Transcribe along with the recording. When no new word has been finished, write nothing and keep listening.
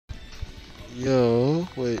Yo,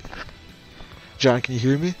 wait. John, can you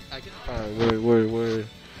hear me? I can. Alright, word.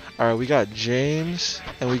 Alright, we got James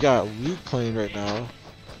and we got Luke playing right now.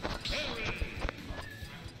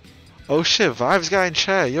 Oh shit, Vibes guy in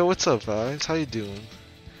chat. Yo, what's up, Vibes? How you doing?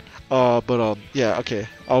 Yeah, okay.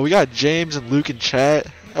 We got James and Luke in chat.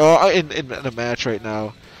 In a match right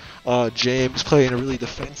now. James playing a really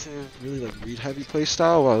defensive, really like read heavy play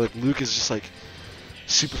style, while like Luke is just like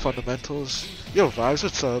super fundamentals. Yo, Vibes,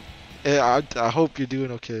 what's up? I hope you're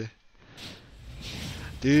doing okay.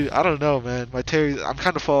 Dude, I don't know, man. I'm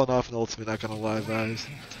kind of falling off in Ultimate, not gonna lie, Vibes.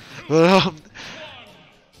 But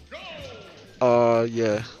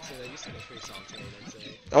yeah. So that used to be pretty solid today, I'd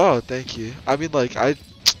say. Oh, thank you. I mean, like, I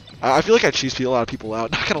feel like I cheese a lot of people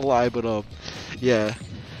out. Not gonna lie, but yeah.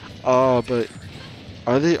 But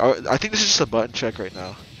I think this is just a button check right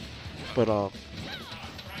now. But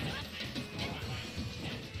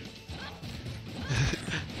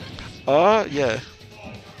yeah.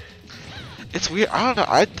 It's weird. I don't know.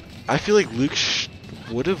 I feel like Luke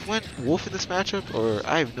would have went Wolf in this matchup, or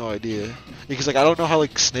I have no idea. Because like I don't know how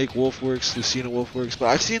like Snake Wolf works, Lucina Wolf works, but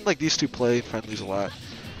I've seen like these two play in friendlies a lot.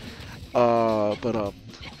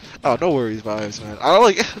 Oh, no worries, Vibes, man. I don't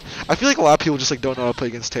like. I feel like a lot of people just like don't know how to play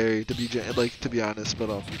against Terry, to be honest.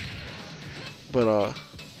 But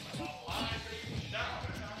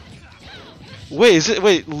wait, is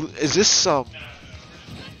this Oh,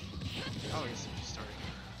 he's just starting.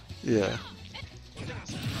 Yeah.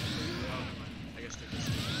 I guess they're just.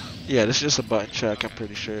 Yeah, this is just a button check, I'm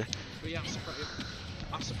pretty sure. But yeah,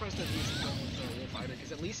 I'm surprised that he's going with Wolf either,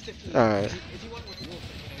 because at least if he Alright. if he went with Wolf,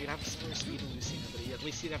 you'd have more speed in Lucina, but at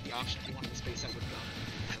least he'd have the option if he wanted to space out with gun.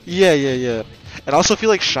 Yeah. And I also feel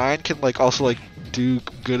like Shine can like also like do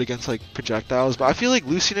good against like projectiles, but I feel like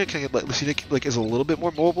Lucina like is a little bit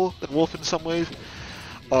more mobile than Wolf in some ways.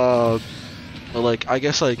 But like I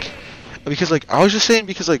guess like because like I was just saying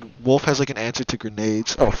because like Wolf has like an answer to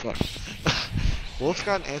grenades. Oh fuck. Wolf's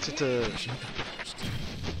got an answer to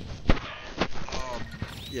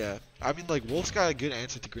yeah. I mean like Wolf's got a good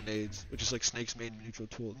answer to grenades, which is like Snake's main neutral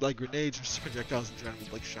tool. Like grenades or just projectiles in general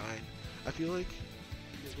with like Shine. I feel like.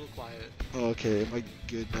 He's a little quiet. Oh, okay, am I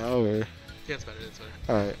good now or? Yeah, it's better. It's better.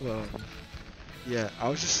 All right. Well, yeah. I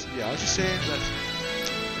was just saying that.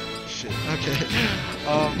 Shit. Okay.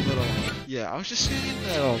 Yeah. I was just saying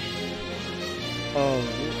that.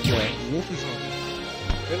 Yeah. Wolf is on.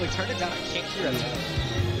 Wait, like turn it down. I can't hear it.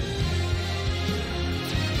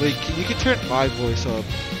 Wait, you can turn my voice up.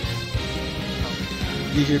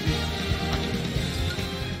 You hear me?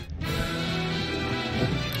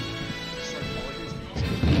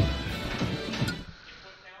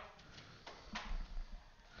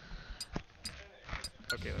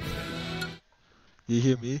 Okay, that's good. You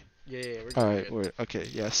hear me? Yeah, we're good. Alright, word. Okay,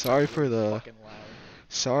 yeah, sorry for the fucking loud.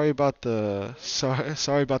 sorry about the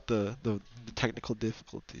technical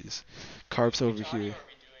difficulties. Karp's over here.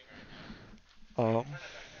 Um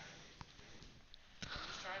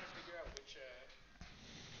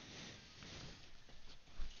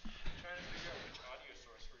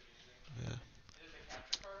yeah.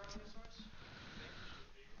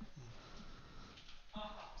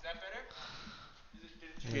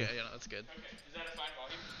 Yeah, no, that's good.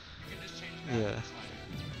 Yeah.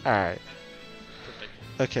 Alright. Perfect.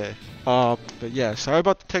 Okay. But yeah, sorry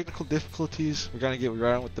about the technical difficulties. We're gonna get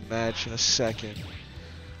right on with the match in a second.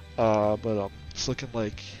 It's looking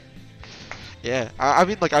like, yeah. I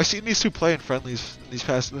mean, like I've seen these two play in friendlies in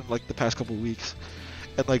the past couple weeks,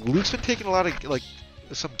 and like Luke's been taking a lot of like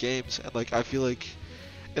some games, and like I feel like,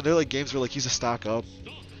 and they're like games where like he's a stock up.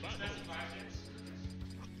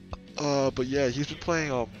 But yeah, he's been playing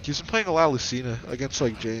a lot of Lucina against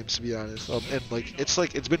like James, to be honest. And like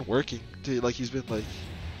it's been working. He's been like,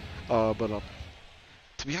 to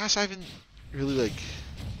be honest, I haven't really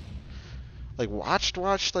watched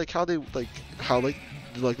like how the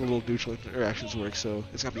little neutral interactions work. So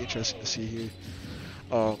it's gonna be interesting to see here.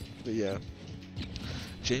 But yeah,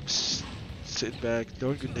 James sitting back,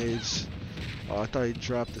 throwing grenades. I thought he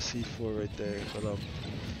dropped the C4 right there, but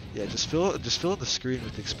yeah, just filling the screen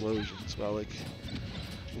with explosions while like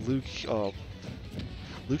Luke's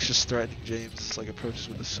just threatening James, like approaches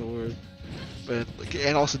with a sword, but like,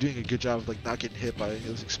 and also doing a good job of like not getting hit by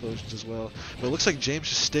those explosions as well. But it looks like James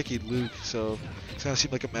just sticking Luke, so it's gonna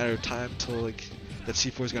seem like a matter of time until like that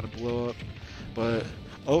C4 is gonna blow up. But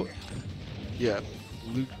oh yeah,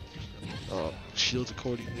 Luke shields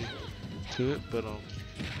accordingly to it, but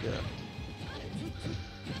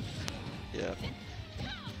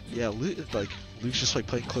yeah, Luke's just like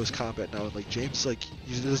playing close combat now, and like James like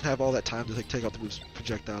he doesn't have all that time to like take out those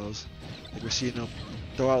projectiles. Like we're seeing him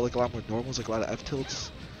throw out like a lot more normals, like a lot of F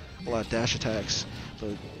tilts. a lot of dash attacks.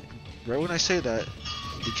 But right when I say that,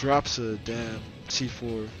 he drops a damn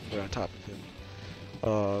C4 right on top of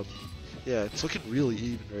him. Yeah, it's looking really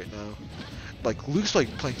even right now. Like Luke's like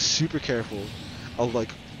playing super careful, like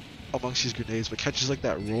amongst these grenades, but catches like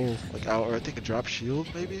that roll like out, or I think a drop shield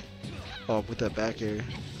maybe, with that back air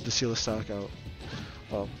to seal the stock out.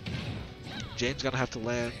 James gonna have to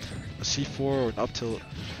land a C4 or an up tilt,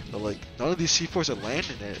 but like none of these C4s are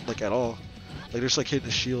landing it like at all. Like they're just like hitting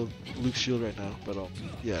the shield, Luke's shield right now. But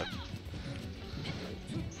yeah,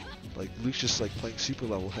 like Luke's just like playing super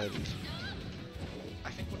level headed.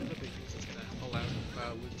 I think one of the big things that's gonna allow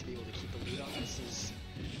Luke to be able to keep the lead on this is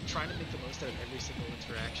trying to make the most out of every single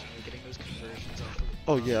interaction, like getting those conversions off of.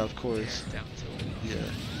 Oh yeah, of course. Down tilt. Yeah.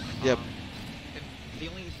 Yep. And the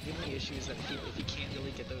only issue is that if he can't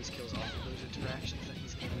really get those kills off of those interactions, then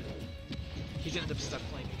he's gonna end up stuck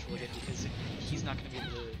playing neutral again because he's not gonna be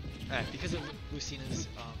able to. Because of Lucina's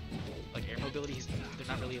like air mobility, they're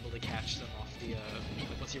not really able to catch them off the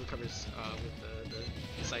like once he recovers with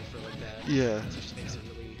the cipher like that. Yeah. So it just makes it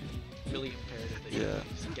really imperative that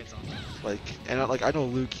he gets on them. Like, and I know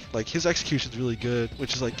Luke, like his execution's really good,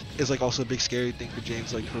 which is like also a big scary thing for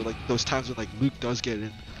James, like for like those times when like Luke does get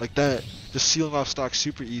in like that, just sealing off stock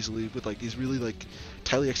super easily with like these really like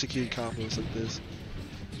tightly executed combos like this.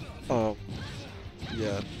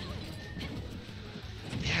 Yeah.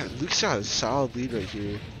 Yeah, Luke's got a solid lead right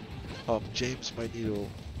here. James might need to.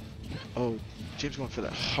 Oh, James going for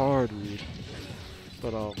that hard read,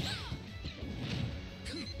 but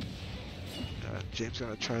James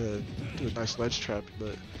gonna try to do a nice ledge trap,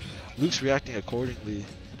 but Luke's reacting accordingly,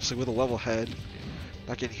 just like with a level head,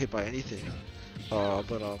 not getting hit by anything. He's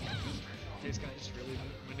kind of just really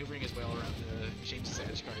maneuvering his way all around James's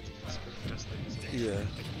edge guards. He's pretty fast like this. Yeah.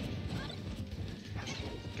 Hasn't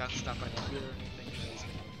gotten stopped by no fear or anything. He's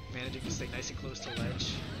managing to stay nice and close to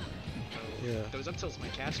ledge. Yeah. Those up tilts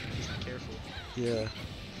might catch him if he's not careful. Yeah.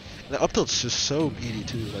 And the up tilt's just so meaty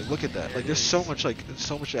too. Like look at that. Yeah, like there's so much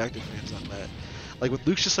active frames on that. Like when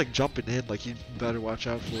Luke's just like jumping in, like you better watch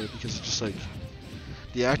out for it because it's just like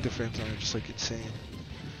the active frames on it are just like insane.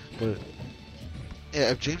 But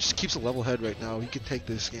yeah, if James just keeps a level head right now, he can take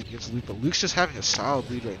this game against Luke. But Luke's just having a solid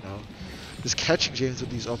lead right now. Just catching James with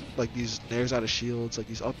these these nairs out of shields, like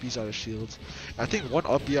these up Bs out of shields. And I think one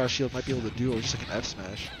up B out of shield might be able to do, or just like an F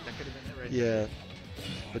smash. That could have been it right Yeah. there.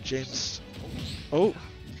 But James. Oh.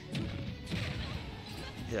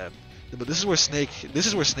 Yeah. But this is where Snake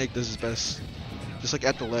does his best. Just like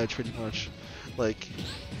at the ledge, pretty much. Like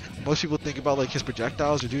most people think about like his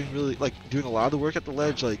projectiles are doing a lot of the work at the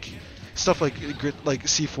ledge, like stuff like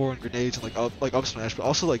C4 and grenades and like up smash, but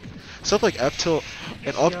also like stuff like F tilt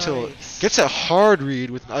and up tilt gets that hard read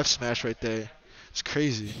with an F smash right there. It's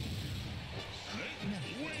crazy.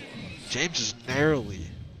 James is narrowly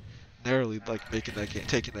like taking that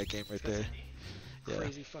game right there. Yeah.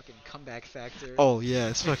 Crazy fucking comeback factor. Oh yeah,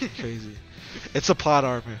 it's fucking crazy. It's a plot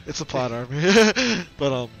armor. But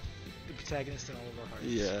The protagonist in all of our hearts.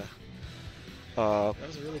 yeah. That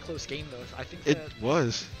was a really close game though. I think It that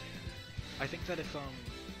was. I think that if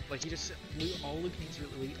like all Luke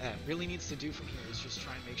really needs to do from here is just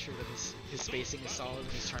try and make sure that his spacing is solid when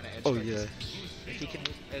he's trying to edge Oh guard. yeah.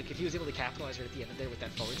 If he was able to capitalize right at the end of there with that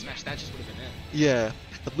forward smash, that just would have been it. Yeah.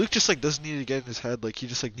 And Luke just like doesn't need to get in his head, like he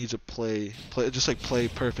just like needs to play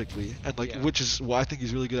perfectly, and like which is what I think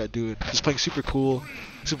he's really good at doing. Just playing super cool,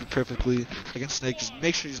 super perfectly against Snake. Just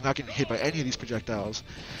make sure he's not getting hit by any of these projectiles.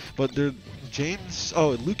 But Luke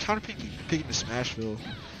counterpicking the Smashville.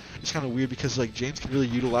 It's kind of weird because like James can really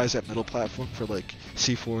utilize that middle platform for like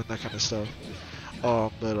C4 and that kind of stuff.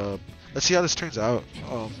 But let's see how this turns out.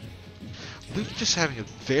 Luke's just having a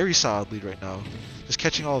very solid lead right now, just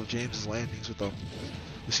catching all of James's landings with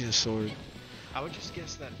Lucina's sword. I would just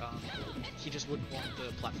guess that he just wouldn't want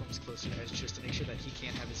the platforms closer to edge just to make sure that he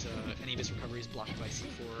can't have his any of his recoveries blocked by C4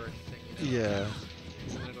 or anything. You know? Yeah.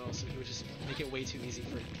 And then also he would just make it way too easy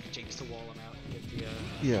for James to wall him out and get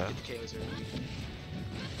the KOs early.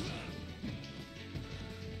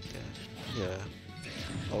 Yeah.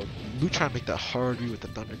 Oh, Luke trying to make that hard read with the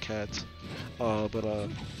Thundercats.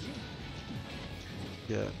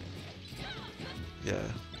 Yeah.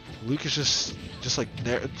 Luke is just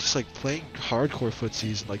like playing hardcore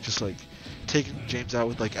footsies and like just like taking James out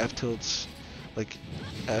with like F tilts, like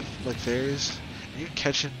fairs. And you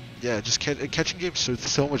catching catching games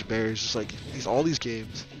so much barriers. Just like all these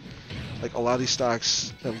games, like a lot of these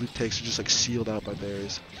stocks that Luke takes are just like sealed out by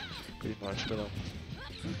barriers, pretty much. But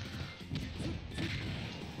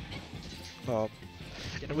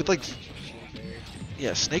and with like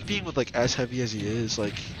Snake being with like as heavy as he is,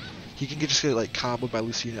 like he can just get like comboed by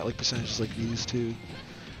Lucina at like percentages like these too.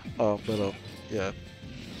 Yeah,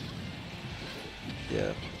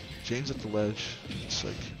 yeah. James at the ledge. It's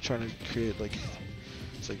like trying to create like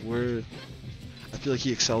it's like where I feel like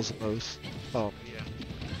he excels the most. Yeah.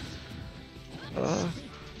 Uh,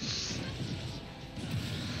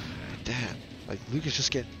 damn. Like Luke is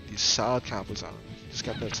just getting these solid combos on him. Just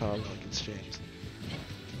got that solid like it's James.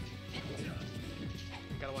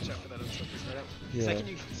 Gotta watch out for that up tilt. Yeah.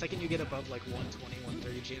 Second you get above like 120,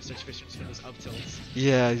 130, James starts fishing for those up tilts.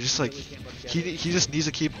 Yeah, just like Really can't let him he get it. he just needs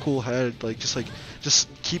to keep a cool head. Just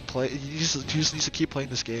keep play. He just needs to keep playing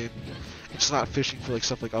this game. It's not fishing for like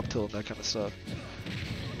stuff like up tilt and that kind of stuff.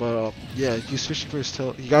 But yeah, he's fishing for his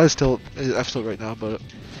tilt. He got his tilt, his F tilt right now, but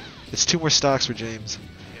it's 2 more stocks for James,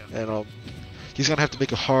 Yeah. and he's gonna have to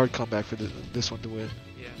make a hard comeback for this one to win.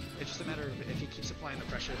 Yeah. It's just a matter of if he keeps applying the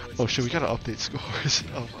pressure. Though, Oh shit, we gotta update scores.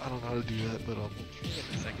 I don't know how to do that, but We'll get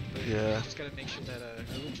in a second. But Yeah. You just gotta make sure that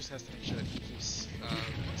Luke just has to make sure that he keeps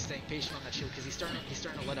staying patient on that shield because he's starting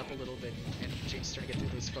to let up a little bit, and James is starting to get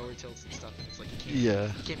through those forward tilts and stuff. And it's like he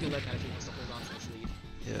can't be letting that if he wants to hold on to this lead.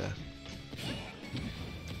 yeah.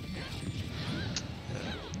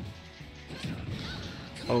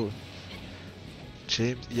 Oh,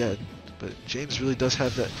 James, yeah, but James really does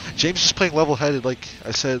have that. James is just playing level-headed, like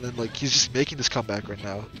I said, and like he's just making this comeback right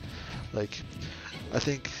now. Like, I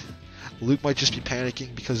think Luke might just be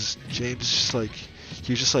panicking because James is just like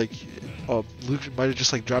he was just like Luke might have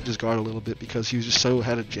just like dropped his guard a little bit because he was just so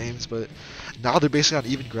ahead of James. But now they're basically on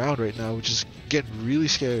even ground right now, which is getting really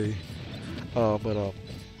scary.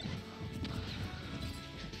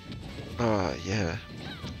 Yeah,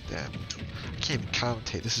 damn. I can't even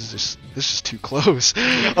commentate. This is just too close.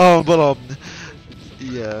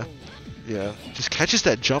 Yeah, just catches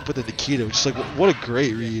that jump with the Nikita, which is like what a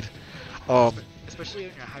great read. Especially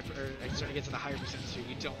when you're starting to get to the higher percentage,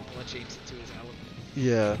 you don't want to let James into his element.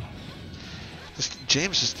 Yeah,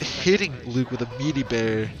 James just hitting Luke with a meaty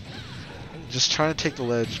bear, just trying to take the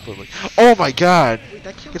ledge, but like, oh my God! Wait,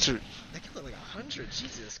 that killed at like 100.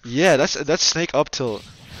 Jesus Christ. Yeah, that's snake up tilt.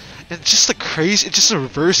 And just it's just a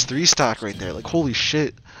reverse 3 stock right there. Like holy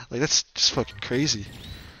shit, like that's just fucking crazy.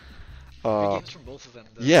 Good games from both of them.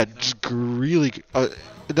 Though, Yeah, you know? just really.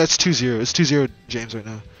 That's 2-0. It's 2-0 James right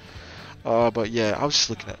now. But yeah, I was just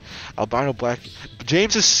looking at albino black.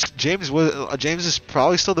 James is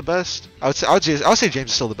probably still the best. I would say James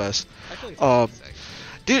is still the best. I feel like it's second.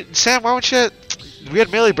 Dude, Sam, why don't you? We had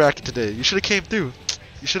melee bracket today. You should have came through.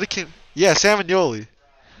 You should have came. Yeah, Sam and Yoli.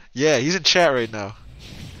 Yeah, he's in chat right now.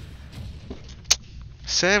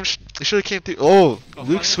 Sam, you should have came through. Oh,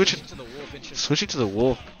 Luke switching to the wolf, to the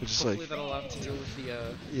wolf, which is Hopefully like. that'll allow him to deal with the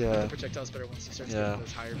Yeah. projectiles better once he starts Yeah. getting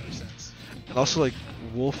those higher percents. And also like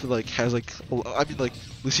Wolf like has like I mean like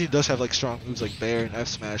Lucina does have like strong moves like Bear and F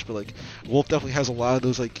Smash, but like Wolf definitely has a lot of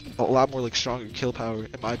those like a lot more like stronger kill power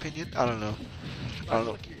in my opinion. I don't know. I don't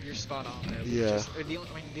know. Like you're spot on there. Yeah. The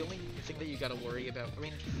only thing that you gotta worry about. I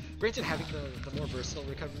mean, granted, having the more versatile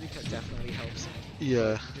recovery definitely helps.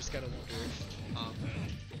 Yeah. You just gotta wonder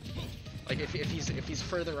if if he's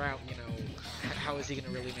further out, you know, how is he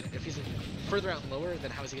gonna really if he's further out and lower, then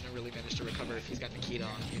how is he gonna really manage to recover if he's got Nikita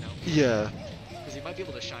on, you know? Yeah. Because he might be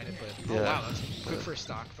able to shine it, but Yeah. oh wow, that's good for a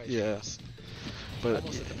stock by Yeah. James. But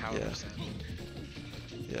Almost at the power percent.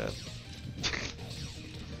 Yeah.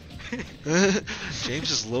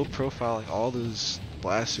 James is low profiling all those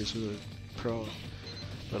blasters with a prone.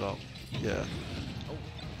 But yeah. Oh.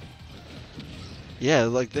 Yeah,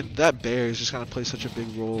 like that bear is just gonna play such a big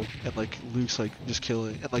role, and like Luke's like just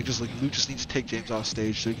killing, and like Luke just needs to take James off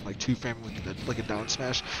stage so he can like 2-frame him with like a down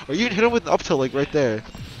smash, or even hit him with an up tilt like right there.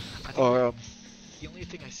 I think Or the only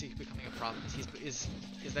thing I see becoming a problem is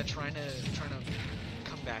that trying to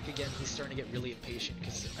come back again. He's starting to get really impatient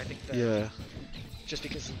because I think that yeah, just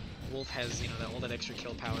because Wolf has all that extra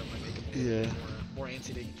kill power might make him a Yeah. little more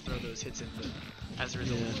antsy to throw those hits in, but as a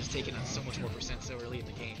result, Yeah. he's just taking on so much more percent so early in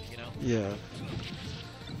the game, you know? yeah,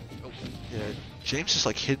 Oh, yeah. James just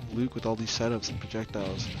like hitting Luke with all these setups and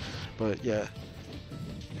projectiles, but yeah,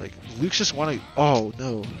 like Luke's just wanting. Oh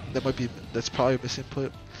no, that's probably a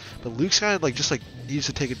misinput. But Luke's kind of like just like needs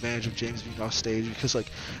to take advantage of James being off stage because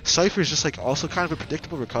like Cypher is just like also kind of a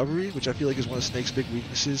predictable recovery, which I feel like is one of Snake's big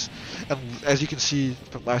weaknesses. And as you can see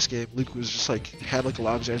from last game, Luke was just like had like a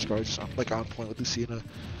lot of his edge guards on point with Lucina,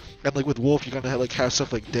 and like with Wolf you're gonna have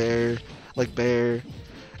stuff like Dare, like Bear,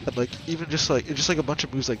 and like even just like a bunch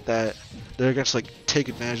of moves like that that are gonna just like take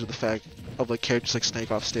advantage of the fact of like characters like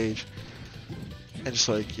Snake off stage, and just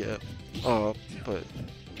like yeah, but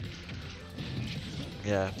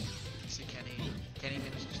yeah. see, can he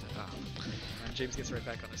manage to... and James gets right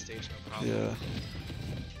back on the stage, no problem. Yeah.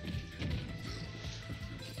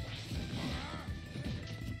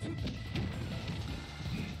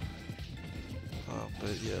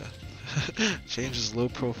 But yeah, James is low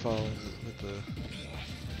profile with the,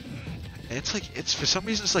 and it's for some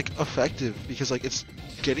reason it's like effective because like it's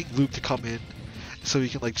getting Luke to come in, so he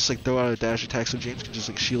can like just like throw out a dash attack, so James can just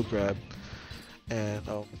like shield grab, and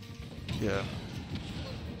yeah.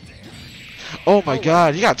 Oh my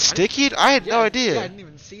God, he got stickied? I had no idea. Yeah, I didn't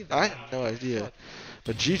even see that. I had no idea.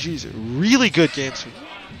 But GG's really good game speed.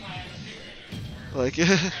 Like,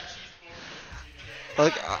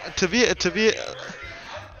 to be.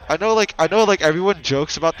 I know like everyone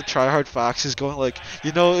jokes about the tryhard foxes going like,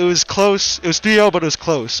 you know, it was close. It was 3-0, but it was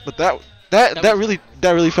close. But that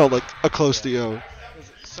really felt like a close 3-0.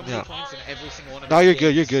 So many points in every single one of Now those you're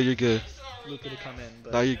games. good. You're good. Luke could have come in,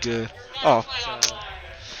 but Now you're good. Oh. so,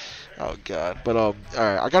 Oh God. But all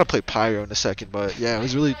right, I gotta play Pyro in a second. But yeah, it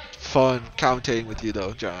was really fun commentating with you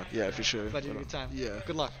though, John. Yeah, for sure. glad you had a good time. Yeah.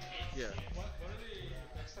 Good luck. Yeah.